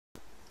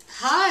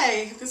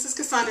Hi, this is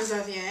Cassendre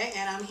Xavier,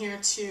 and I'm here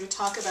to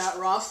talk about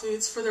raw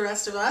foods for the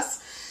rest of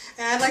us.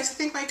 And I'd like to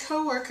thank my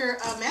co-worker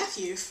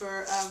Matthew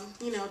for,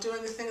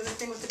 doing the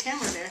thing with the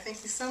camera there.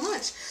 Thank you so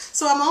much.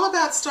 So I'm all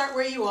about start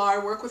where you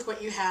are, work with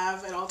what you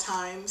have at all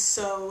times.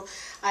 So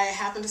I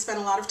happen to spend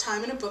a lot of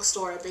time in a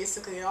bookstore. I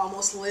basically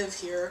almost live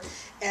here,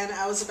 and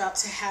I was about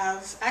to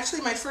have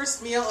actually my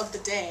first meal of the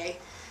day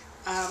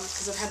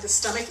because I've had this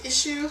stomach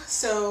issue.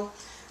 So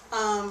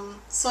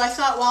I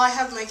thought while I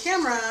have my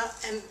camera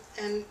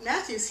and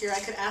Matthew's here, I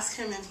could ask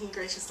him, and he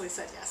graciously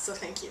said yes, so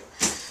thank you.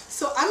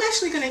 So I'm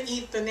actually going to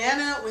eat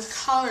banana with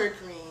collard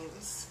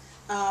greens.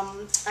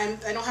 I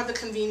don't have the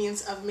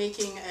convenience of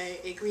making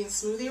a green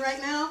smoothie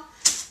right now,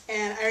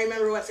 and I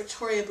remember what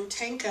Victoria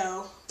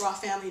Butenko,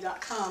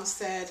 rawfamily.com,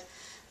 said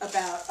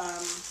about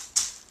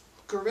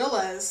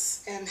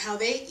gorillas and how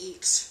they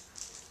eat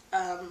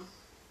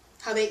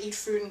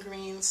fruit and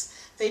greens.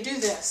 They do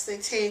this. They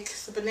take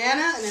the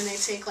banana, and then they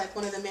take like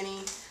one of the many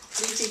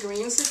leafy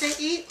greens that they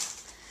eat,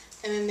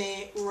 and then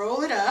they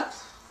roll it up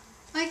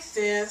like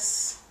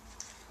this,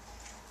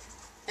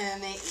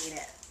 and they eat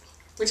it.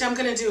 Which I'm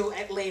going to do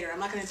it later. I'm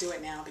not going to do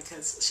it now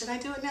because, should I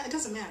do it now? It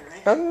doesn't matter,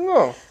 right? I don't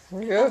know.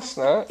 I guess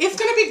not. It's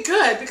going to be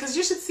good because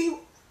you should see.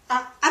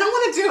 I don't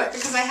want to do it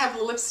because I have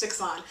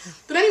lipsticks on.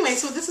 But anyway,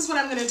 so this is what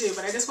I'm going to do.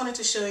 But I just wanted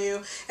to show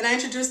you. And I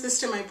introduced this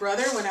to my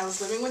brother when I was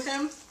living with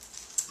him,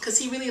 because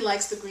he really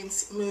likes the green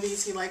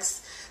smoothies, he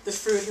likes the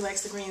fruit, he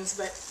likes the greens,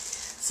 but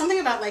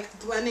something about like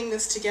blending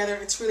this together,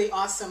 it's really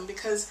awesome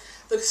because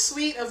the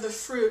sweet of the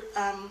fruit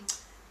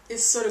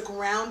is sort of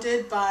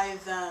grounded by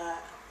the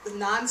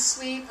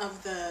non-sweet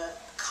of the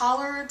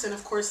collards, and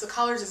of course the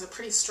collards is a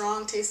pretty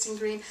strong tasting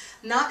green,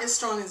 not as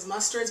strong as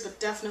mustards, but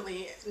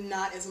definitely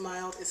not as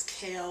mild as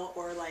kale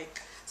or like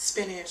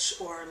spinach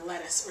or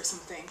lettuce or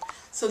something.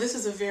 So this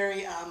is a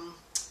very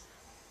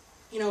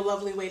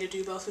lovely way to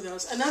do both of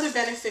those. Another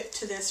benefit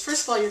to this,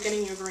 first of all, you're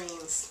getting your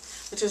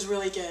greens, which is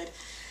really good.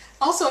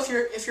 Also, if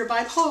you're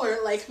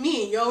bipolar like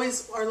me, you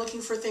always are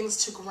looking for things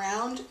to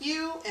ground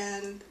you,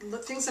 and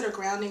things that are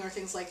grounding are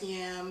things like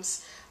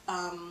yams.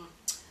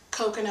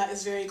 Coconut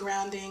is very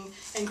grounding,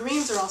 and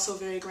greens are also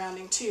very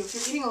grounding too. If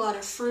you're eating a lot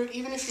of fruit,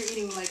 even if you're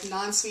eating like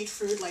non-sweet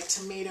fruit like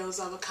tomatoes,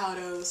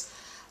 avocados,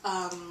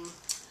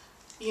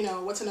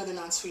 what's another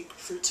non-sweet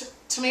fruit?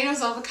 Tomatoes,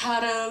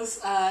 avocados,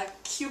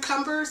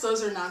 cucumbers,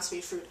 those are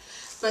non-sweet fruit.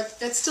 But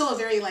that's still a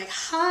very like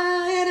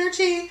high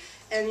energy,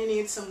 and you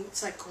need some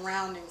like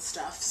grounding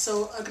stuff.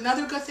 So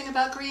another good thing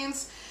about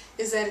greens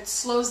is that it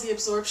slows the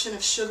absorption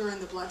of sugar in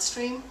the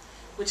bloodstream,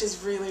 which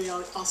is really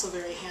also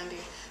very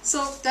handy.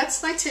 So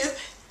that's my tip,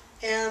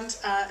 and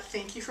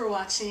thank you for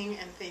watching,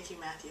 and thank you,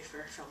 Matthew,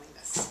 for filming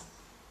this.